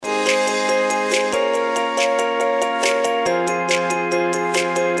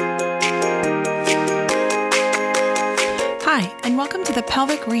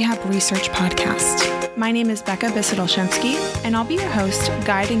Pelvic Rehab Research Podcast. My name is Becca Bisidolshensky, and I'll be your host,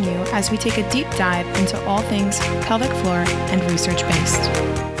 guiding you as we take a deep dive into all things pelvic floor and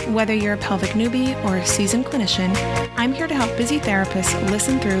research-based. Whether you're a pelvic newbie or a seasoned clinician, I'm here to help busy therapists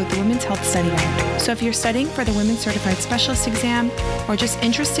listen through the Women's Health Study Guide. So if you're studying for the Women's Certified Specialist exam or just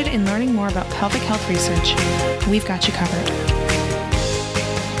interested in learning more about pelvic health research, we've got you covered.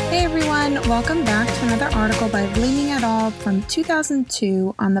 Hey everyone, welcome back to another article by Vleeming et al. From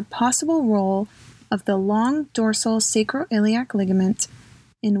 2002 on the possible role of the long dorsal sacroiliac ligament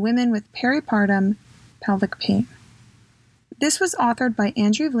in women with peripartum pelvic pain. This was authored by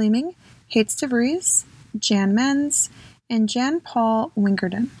Andry Vleeming, Haitze Vries, Jan Mens, and Jan Paul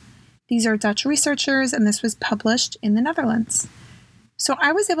Wingerden. These are Dutch researchers, and this was published in the Netherlands. So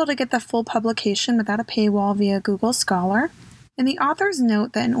I was able to get the full publication without a paywall via Google Scholar. And the authors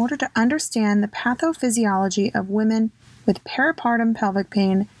note that in order to understand the pathophysiology of women with peripartum pelvic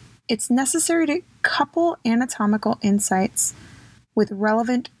pain, it's necessary to couple anatomical insights with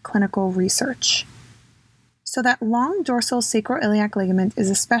relevant clinical research. So that long dorsal sacroiliac ligament is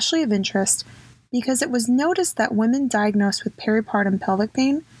especially of interest because it was noticed that women diagnosed with peripartum pelvic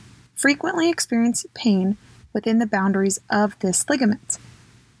pain frequently experience pain within the boundaries of this ligament.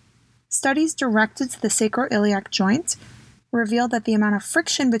 Studies directed to the sacroiliac joint revealed that the amount of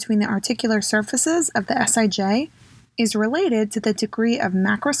friction between the articular surfaces of the SIJ is related to the degree of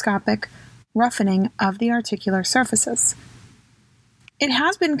macroscopic roughening of the articular surfaces. It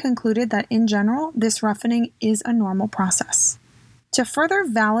has been concluded that in general, this roughening is a normal process. To further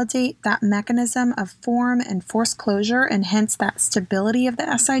validate that mechanism of form and force closure and hence that stability of the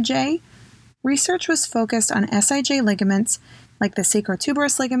SIJ, research was focused on SIJ ligaments like the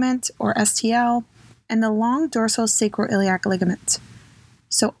sacrotuberous ligament or STL, and the long dorsal sacroiliac ligament.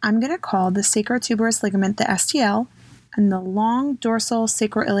 So I'm going to call the sacrotuberous ligament the STL and the long dorsal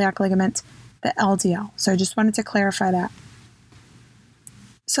sacroiliac ligament the LDL. So I just wanted to clarify that.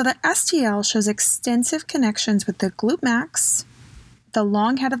 So the STL shows extensive connections with the glute max, the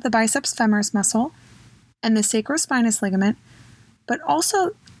long head of the biceps femoris muscle, and the sacrospinous ligament, but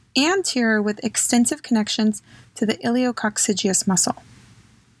also anterior with extensive connections to the iliococcygeus muscle.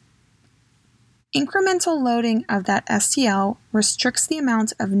 Incremental loading of that STL restricts the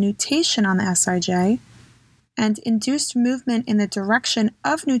amount of nutation on the SIJ, and induced movement in the direction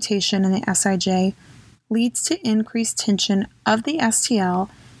of nutation in the SIJ leads to increased tension of the STL,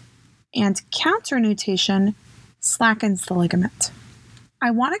 and counternutation slackens the ligament.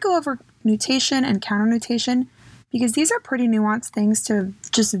 I want to go over nutation and counternutation because these are pretty nuanced things to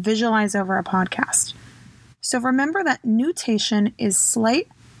just visualize over a podcast. So remember that nutation is slight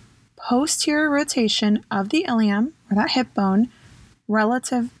posterior rotation of the ilium, or that hip bone,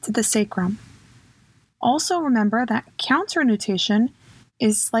 relative to the sacrum. Also remember that counternutation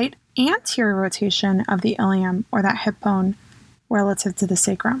is slight anterior rotation of the ilium, or that hip bone, relative to the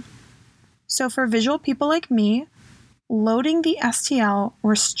sacrum. So for visual people like me, loading the STL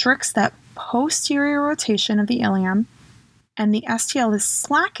restricts that posterior rotation of the ilium, and the STL is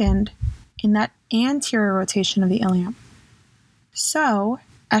slackened in that anterior rotation of the ilium. So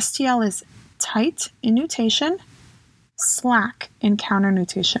STL is tight in nutation, slack in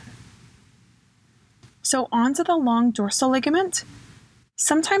counternutation. So onto the long dorsal ligament.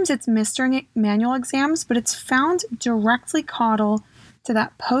 Sometimes it's missed during manual exams, but it's found directly caudal to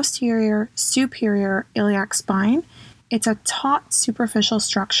that posterior superior iliac spine. It's a taut superficial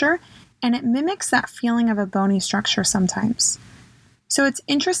structure, and it mimics that feeling of a bony structure sometimes. So it's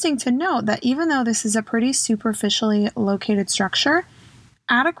interesting to note that even though this is a pretty superficially located structure,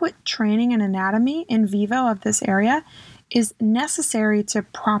 adequate training in anatomy in vivo of this area is necessary to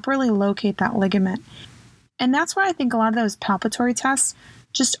properly locate that ligament. And that's why I think a lot of those palpatory tests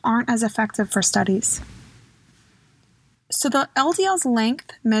just aren't as effective for studies. So the LDL's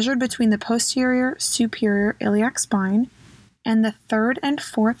length measured between the posterior superior iliac spine and the third and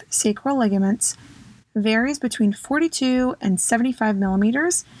fourth sacral ligaments varies between 42 and 75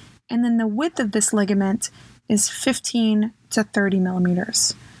 millimeters, and then the width of this ligament is 15 to 30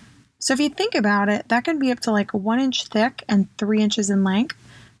 millimeters. So if you think about it, that can be up to like 1 inch thick and 3 inches in length.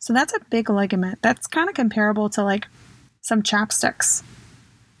 So that's a big ligament. That's kind of comparable to like some chapsticks.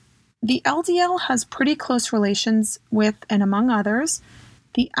 The LDL has pretty close relations with, and among others,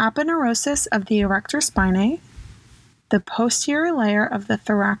 the aponeurosis of the erector spinae, the posterior layer of the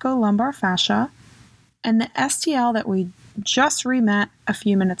thoracolumbar fascia, and the STL that we just re-met a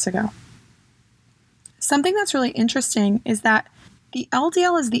few minutes ago. Something that's really interesting is that the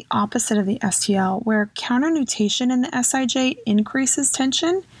LDL is the opposite of the STL, where counternutation in the SIJ increases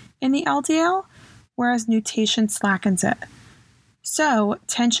tension in the LDL, whereas nutation slackens it. So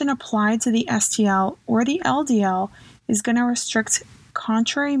tension applied to the STL or the LDL is going to restrict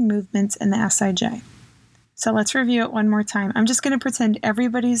contrary movements in the SIJ. So let's review it one more time. I'm just going to pretend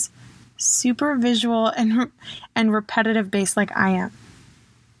everybody's super visual and repetitive based like I am.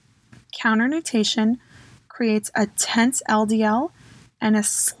 Counternutation creates a tense LDL and a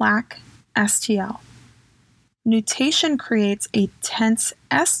slack STL. Nutation creates a tense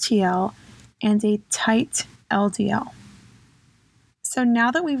STL and a tight LDL. So now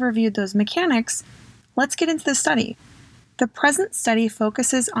that we've reviewed those mechanics, let's get into the study. The present study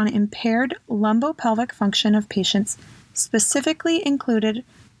focuses on impaired lumbopelvic function of patients specifically included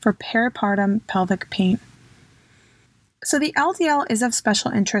for peripartum pelvic pain. So the LDL is of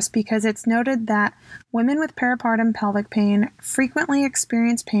special interest because it's noted that women with peripartum pelvic pain frequently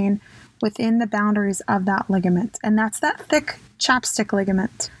experience pain within the boundaries of that ligament, and that's that thick chapstick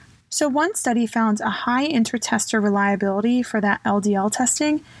ligament. So one study found a high intertester reliability for that LDL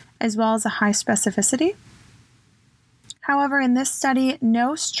testing, as well as a high specificity. However, in this study,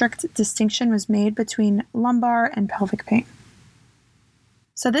 no strict distinction was made between lumbar and pelvic pain.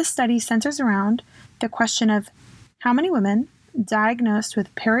 So this study centers around the question of how many women diagnosed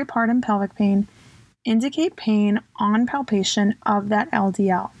with peripartum pelvic pain indicate pain on palpation of that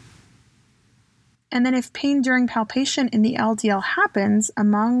LDL. And then if pain during palpation in the LDL happens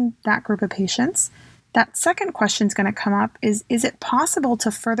among that group of patients, that second question is going to come up is it possible to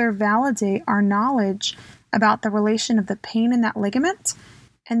further validate our knowledge about the relation of the pain in that ligament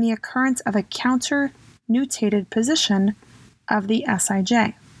and the occurrence of a counter-nutated position of the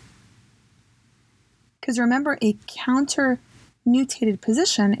SIJ? Because remember, a counter-nutated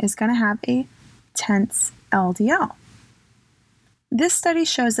position is going to have a tense LDL. This study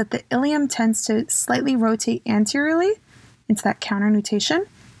shows that the ilium tends to slightly rotate anteriorly into that counter-nutation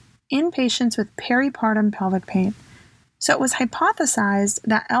in patients with peripartum pelvic pain. So it was hypothesized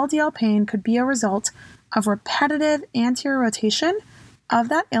that LDL pain could be a result of repetitive anterior rotation of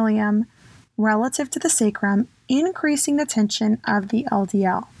that ilium relative to the sacrum, increasing the tension of the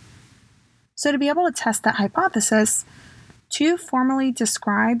LDL. So to be able to test that hypothesis, two formally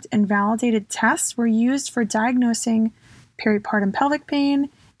described and validated tests were used for diagnosing peripartum pelvic pain,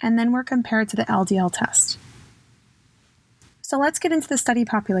 and then were compared to the LDL test. So let's get into the study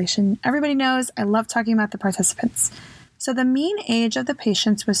population. Everybody knows I love talking about the participants. So the mean age of the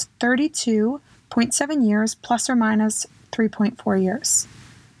patients was 32.7 years plus or minus 3.4 years.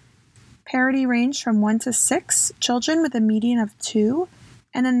 Parity ranged from 1 to 6 children with a median of 2,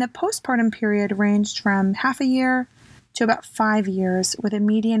 and then the postpartum period ranged from half a year to about 5 years with a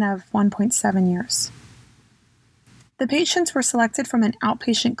median of 1.7 years. The patients were selected from an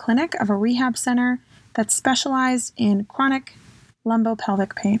outpatient clinic of a rehab center that specialized in chronic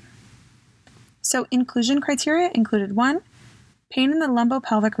lumbopelvic pain. So inclusion criteria included 1, pain in the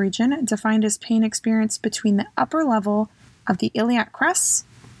lumbopelvic region, defined as pain experienced between the upper level of the iliac crest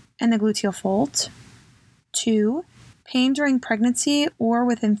and the gluteal fold. 2, pain during pregnancy or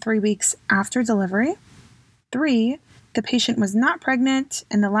within 3 weeks after delivery. 3, the patient was not pregnant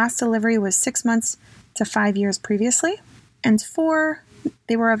and the last delivery was 6 months to 5 years previously. And 4,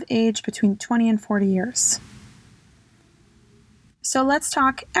 they were of age between 20 and 40 years. So let's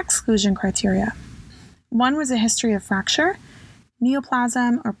talk exclusion criteria. 1 was a history of fracture,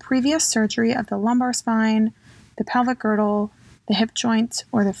 neoplasm, or previous surgery of the lumbar spine, the pelvic girdle, the hip joint,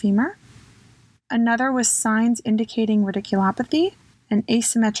 or the femur. Another was signs indicating radiculopathy, an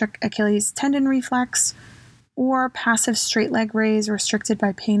asymmetric Achilles tendon reflex, or passive straight leg raise restricted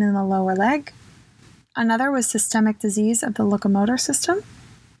by pain in the lower leg. Another was systemic disease of the locomotor system.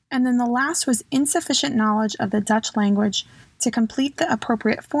 And then the last was insufficient knowledge of the Dutch language to complete the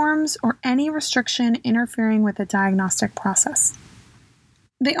appropriate forms or any restriction interfering with the diagnostic process.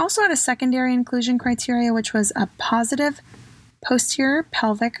 They also had a secondary inclusion criteria, which was a positive posterior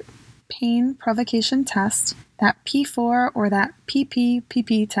pelvic pain provocation test, that P4 or that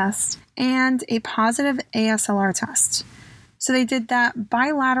PPPP test, and a positive ASLR test. So they did that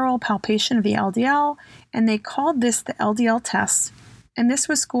bilateral palpation of the LDL, and they called this the LDL test, and this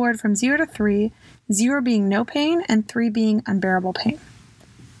was scored from 0 to 3, 0 being no pain and 3 being unbearable pain.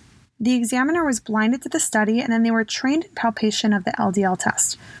 The examiner was blinded to the study, and then they were trained in palpation of the LDL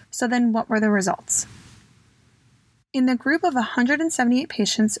test. So then what were the results? In the group of 178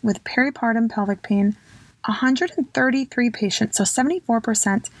 patients with peripartum pelvic pain, 133 patients, so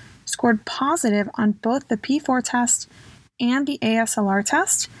 74%, scored positive on both the P4 test and the ASLR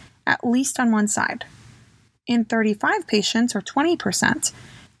test, at least on one side. In 35 patients, or 20%,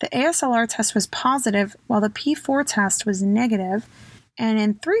 the ASLR test was positive while the P4 test was negative, and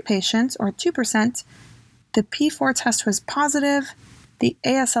in 3 patients, or 2%, the P4 test was positive, the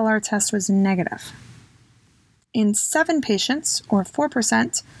ASLR test was negative. In 7 patients, or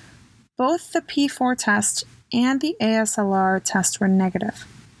 4%, both the P4 test and the ASLR test were negative.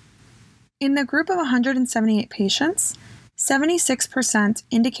 In the group of 178 patients, 76%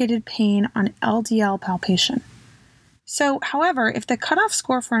 indicated pain on LDL palpation. So, however, if the cutoff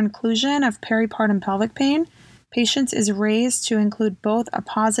score for inclusion of peripartum pelvic pain patients is raised to include both a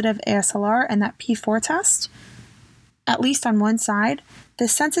positive ASLR and that P4 test, at least on one side, the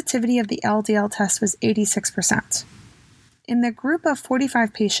sensitivity of the LDL test was 86%. In the group of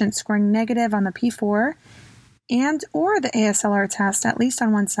 45 patients scoring negative on the P4 and or the ASLR test, at least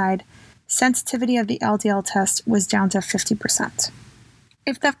on one side, sensitivity of the LDL test was down to 50%.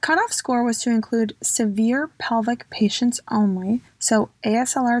 If the cutoff score was to include severe pelvic patients only, so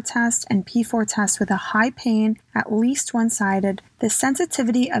ASLR test and P4 test with a high pain, at least one-sided, the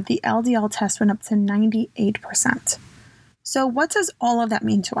sensitivity of the LDL test went up to 98%. So what does all of that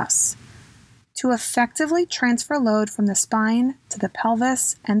mean to us? To effectively transfer load from the spine to the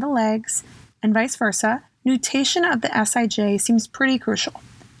pelvis and the legs, and vice versa, nutation of the SIJ seems pretty crucial.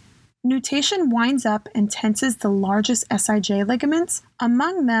 Nutation winds up and tenses the largest SIJ ligaments,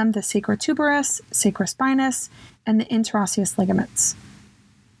 among them the sacrotuberous, sacrospinous, and the interosseous ligaments.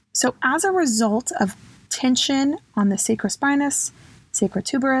 So as a result of tension on the sacrospinous,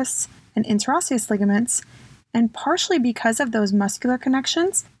 sacrotuberous, and interosseous ligaments, and partially because of those muscular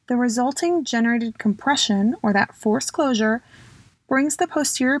connections, the resulting generated compression, or that forced closure, brings the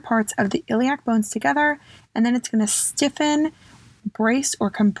posterior parts of the iliac bones together, and then it's going to stiffen, brace, or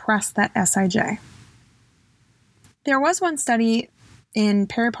compress that SIJ. There was one study in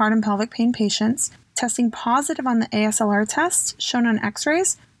peripartum pelvic pain patients testing positive on the ASLR test shown on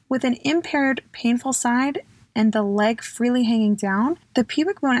x-rays with an impaired painful side and the leg freely hanging down. The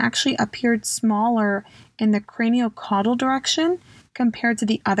pubic bone actually appeared smaller in the craniocaudal direction compared to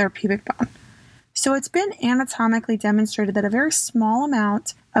the other pubic bone. So it's been anatomically demonstrated that a very small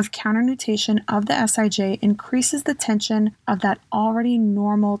amount of counternutation of the SIJ increases the tension of that already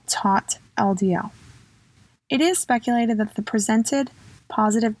normal taut LDL. It is speculated that the presented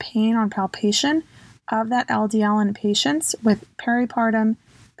positive pain on palpation of that LDL in patients with peripartum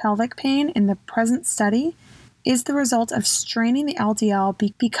pelvic pain in the present study is the result of straining the LDL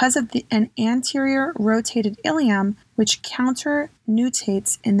because of an anterior rotated ilium which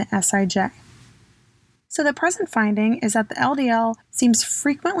counternutates in the SIJ. So the present finding is that the LDL seems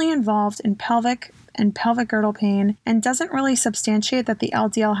frequently involved in pelvic and pelvic girdle pain and doesn't really substantiate that the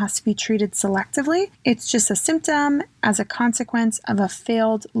LDL has to be treated selectively. It's just a symptom as a consequence of a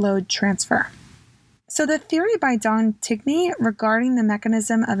failed load transfer. So the theory by Don Tigney regarding the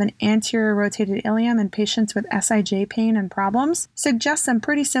mechanism of an anterior rotated ilium in patients with SIJ pain and problems suggests some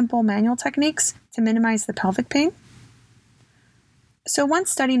pretty simple manual techniques to minimize the pelvic pain. So one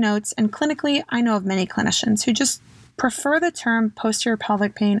study notes, and clinically I know of many clinicians who just prefer the term posterior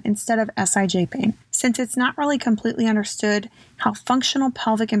pelvic pain instead of SIJ pain, since it's not really completely understood how functional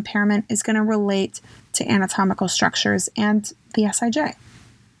pelvic impairment is going to relate to anatomical structures and the SIJ.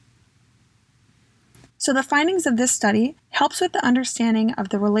 So the findings of this study helps with the understanding of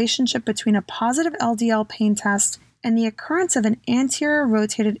the relationship between a positive LDL pain test and the occurrence of an anterior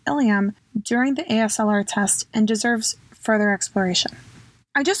rotated ilium during the ASLR test and deserves further exploration.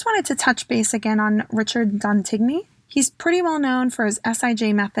 I just wanted to touch base again on Richard Dontigny. He's pretty well known for his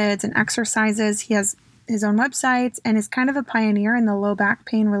SIJ methods and exercises. He has his own website and is kind of a pioneer in the low back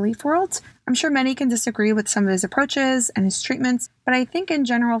pain relief world. I'm sure many can disagree with some of his approaches and his treatments, but I think in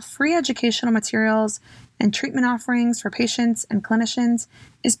general, free educational materials and treatment offerings for patients and clinicians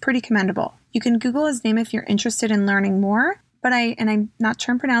is pretty commendable. You can Google his name if you're interested in learning more, but I'm not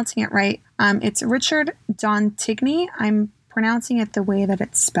sure I'm pronouncing it right. It's Richard Dontigny. I'm pronouncing it the way that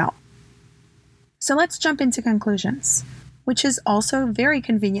it's spelled. So let's jump into conclusions, which is also very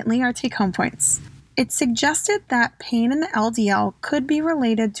conveniently our take-home points. It suggested that pain in the LDL could be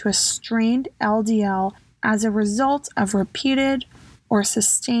related to a strained LDL as a result of repeated or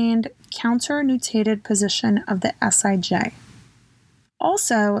sustained counternutated position of the SIJ.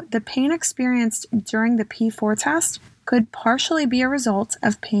 Also, the pain experienced during the P4 test could partially be a result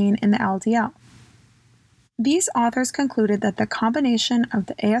of pain in the LDL. These authors concluded that the combination of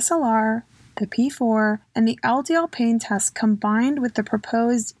the ASLR, the P4, and the LDL pain test combined with the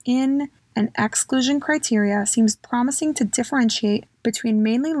proposed in- and exclusion criteria seems promising to differentiate between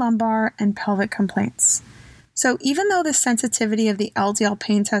mainly lumbar and pelvic complaints. So even though the sensitivity of the LDL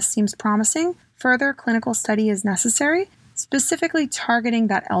pain test seems promising, further clinical study is necessary, specifically targeting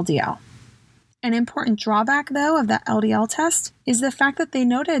that LDL. An important drawback, though, of that LDL test is the fact that they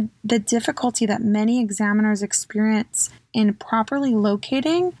noted the difficulty that many examiners experience in properly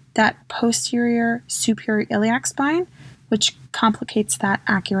locating that posterior superior iliac spine, which complicates that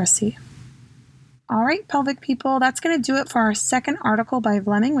accuracy. All right, pelvic people, that's going to do it for our second article by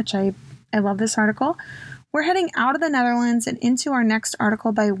Vleeming, which I love this article. We're heading out of the Netherlands and into our next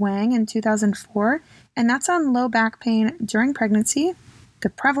article by Wang in 2004, and that's on low back pain during pregnancy, the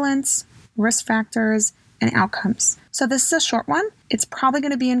prevalence, risk factors, and outcomes. So this is a short one. It's probably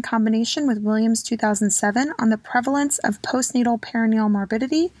going to be in combination with Williams' 2007 on the prevalence of postnatal perineal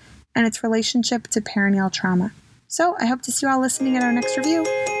morbidity and its relationship to perineal trauma. So I hope to see you all listening at our next review.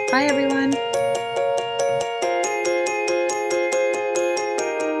 Bye, everyone.